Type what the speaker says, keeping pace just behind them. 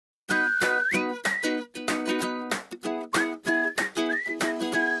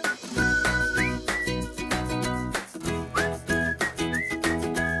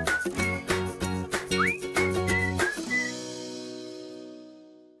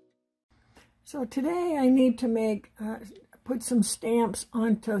So today I need to put some stamps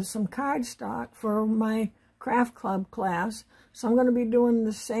onto some cardstock for my craft club class. So I'm going to be doing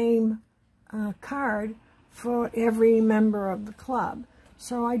the same card for every member of the club.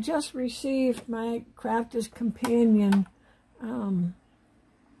 So I just received my Crafter's Companion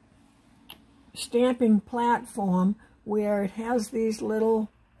stamping platform where it has these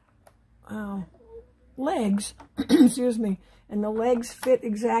little legs, excuse me, and the legs fit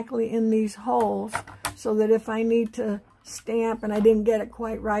exactly in these holes so that if I need to stamp and I didn't get it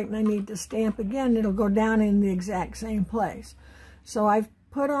quite right and I need to stamp again, it'll go down in the exact same place. So I've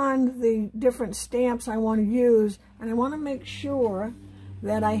put on the different stamps I want to use, and I want to make sure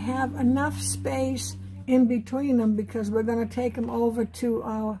that I have enough space in between them because we're going to take them over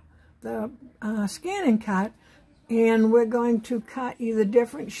to the scan and cut, and we're going to cut either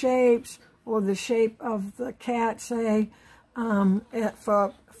different shapes or the shape of the cat, say,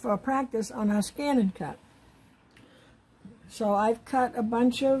 for practice on our scan and cut. So I've cut a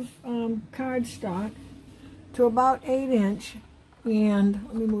bunch of cardstock to about 8" and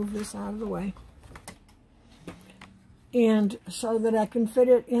let me move this out of the way, and so that I can fit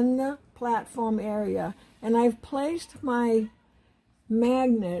it in the platform area. And I've placed my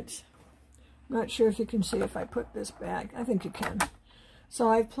magnets, I'm not sure if you can see if I put this back, I think you can. So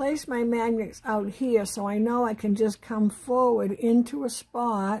I've placed my magnets out here so I know I can just come forward into a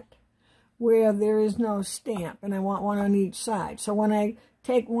spot where there is no stamp, and I want one on each side. So when I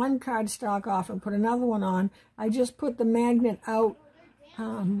take one cardstock off and put another one on, I just put the magnet out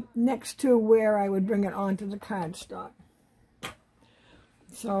next to where I would bring it onto the cardstock.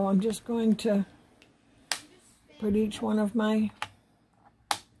 So I'm just going to put each one of my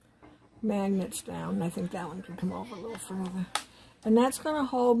magnets down. I think that one can come over a little further. And that's going to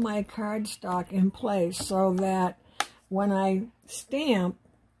hold my cardstock in place so that when I stamp,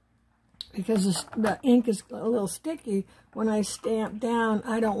 because the ink is a little sticky, when I stamp down,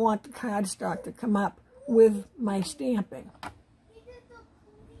 I don't want the cardstock to come up with my stamping.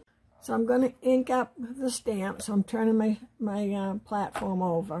 So I'm going to ink up the stamp, so I'm turning my platform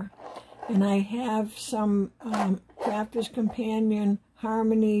over. And I have some Crafter's Companion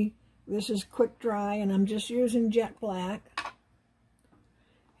Harmony. This is quick dry, and I'm just using jet black.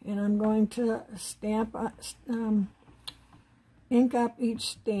 And I'm going to stamp, ink up each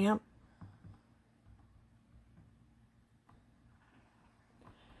stamp.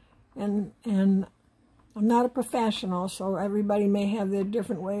 And I'm not a professional, so everybody may have their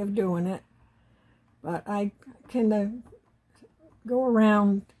different way of doing it. But I can go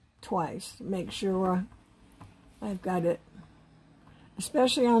around twice to make sure I've got it.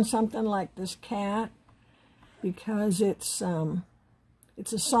 Especially on something like this cat, because it's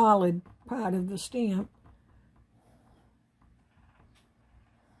a solid part of the stamp.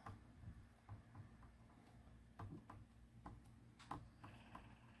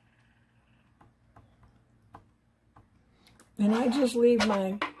 And I just leave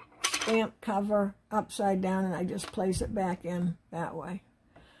my stamp cover upside down and I just place it back in that way.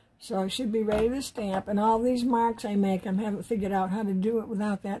 So I should be ready to stamp. And all these marks I make, I haven't figured out how to do it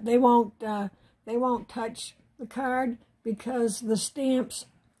without that. They won't touch the card because the stamps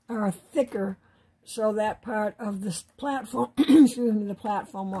are thicker, so that part of the platform, excuse me, the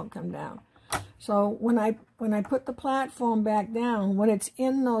platform won't come down. So when I put the platform back down, when it's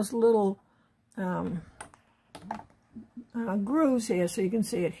in those little grooves here, so you can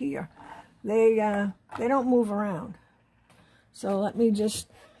see it here, they don't move around. So let me just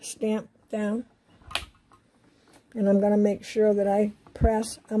stamp down, and I'm going to make sure that I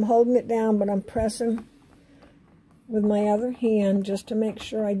press. I'm holding it down, but I'm pressing with my other hand just to make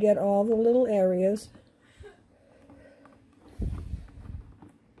sure I get all the little areas,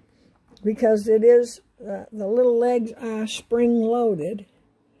 because it is the little legs are spring loaded,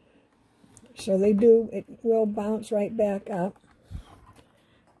 so it will bounce right back up.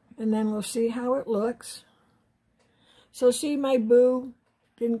 And then we'll see how it looks. So see, my boo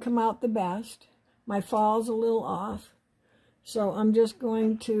didn't come out the best. My fall's a little off. So I'm just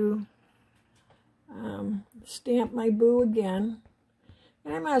going to stamp my boo again.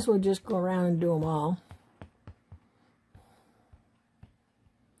 And I might as well just go around and do them all.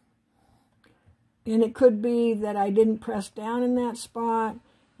 And it could be that I didn't press down in that spot,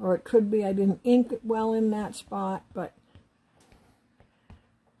 or it could be I didn't ink it well in that spot, but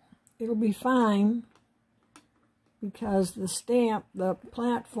it'll be fine because the stamp, the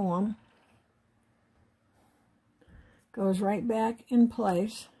platform, goes right back in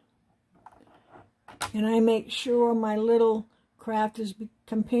place. And I make sure my little Crafter's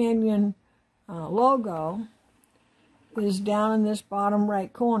Companion logo is down in this bottom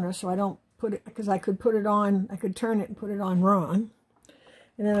right corner, so I don't put it, because I could put it on, I could turn it and put it on wrong.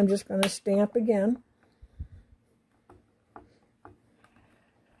 And then I'm just going to stamp again.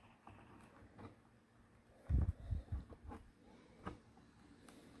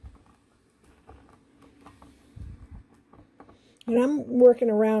 And I'm working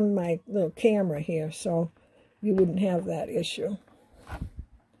around my little camera here, so you wouldn't have that issue.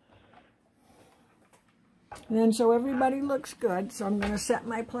 And then so everybody looks good, so I'm going to set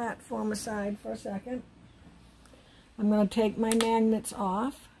my platform aside for a second. I'm going to take my magnets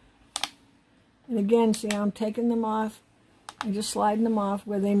off. And again, see how I'm taking them off. I'm just sliding them off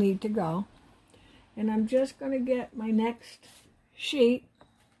where they need to go. And I'm just going to get my next sheet,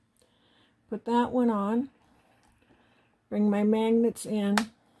 put that one on, bring my magnets in.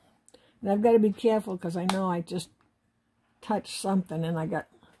 And I've got to be careful because I know I just touched something and I got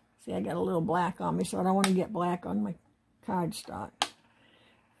a little black on me, so I don't want to get black on my cardstock.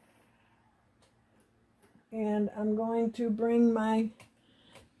 And I'm going to bring my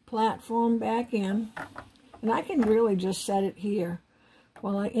platform back in. And I can really just set it here.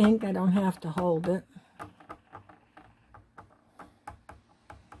 While I ink, I don't have to hold it.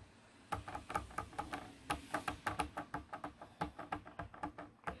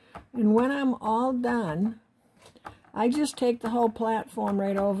 And when I'm all done, I just take the whole platform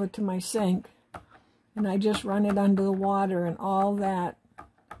right over to my sink, and I just run it under the water, and all that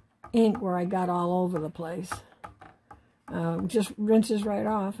ink where I got all over the place just rinses right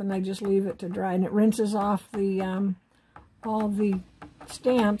off, and I just leave it to dry, and it rinses off the all the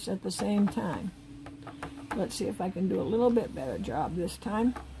stamps at the same time. Let's see if I can do a little bit better job this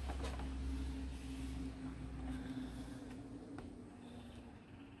time.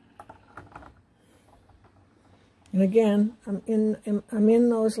 And again, I'm in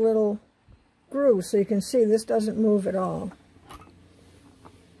those little grooves, so you can see this doesn't move at all.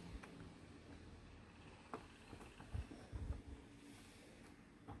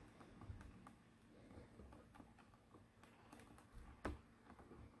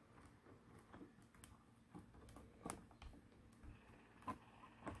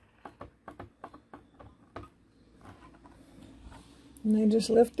 And I just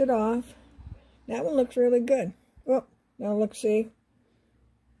lift it off. That one looks really good. Oh, now look, see,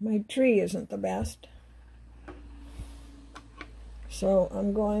 my tree isn't the best. So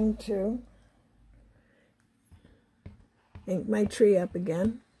I'm going to ink my tree up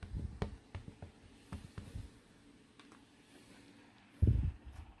again.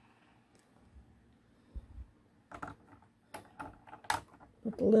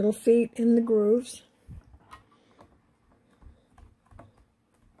 Put the little feet in the grooves.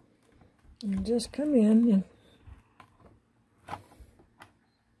 And just come in,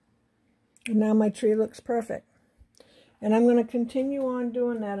 and now my tree looks perfect. And I'm going to continue on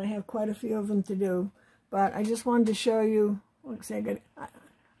doing that. I have quite a few of them to do, but I just wanted to show you.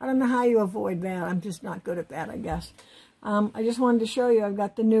 I don't know how you avoid that. I'm just not good at that, I guess. I just wanted to show you I've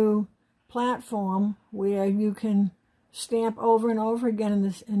got the new platform where you can stamp over and over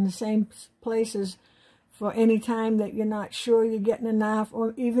again in the same places for any time that you're not sure you're getting enough,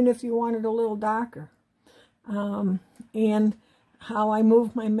 or even if you want it a little darker. And how I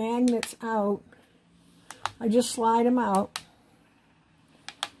move my magnets out, I just slide them out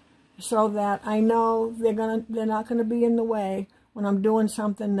so that I know they're not gonna be in the way when I'm doing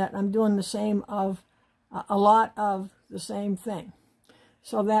something that I'm doing the same of a lot of the same thing.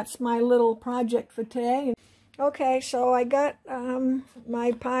 So that's my little project for today. Okay, so I got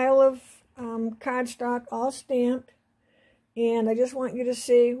my pile of cardstock all stamped, and I just want you to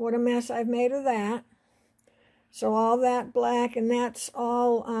see what a mess I've made of that. So all that black, and that's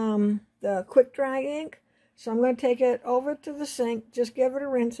all the quick dry ink. So I'm going to take it over to the sink, just give it a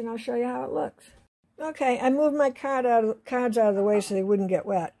rinse, and I'll show you how it looks. Okay, I moved my cards out of the way so they wouldn't get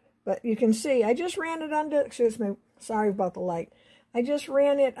wet, but you can see I just ran it under, excuse me, sorry about the light, I just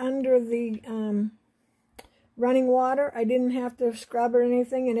ran it under the running water. I didn't have to scrub or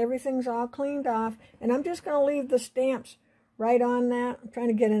anything, and everything's all cleaned off. And I'm just going to leave the stamps right on that. I'm trying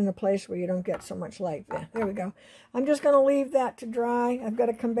to get in a place where you don't get so much light there. There we go. I'm just going to leave that to dry. I've got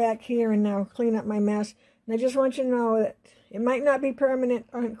to come back here and now clean up my mess. And I just want you to know that it might not be permanent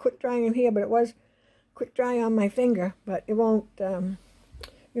on quick drying in here, but it was quick dry on my finger. But it won't,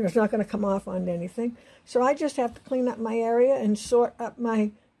 it's not going to come off onto anything. So I just have to clean up my area and sort up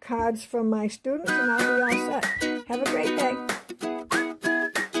my cards from my students, and I'll be all set. Have a great day.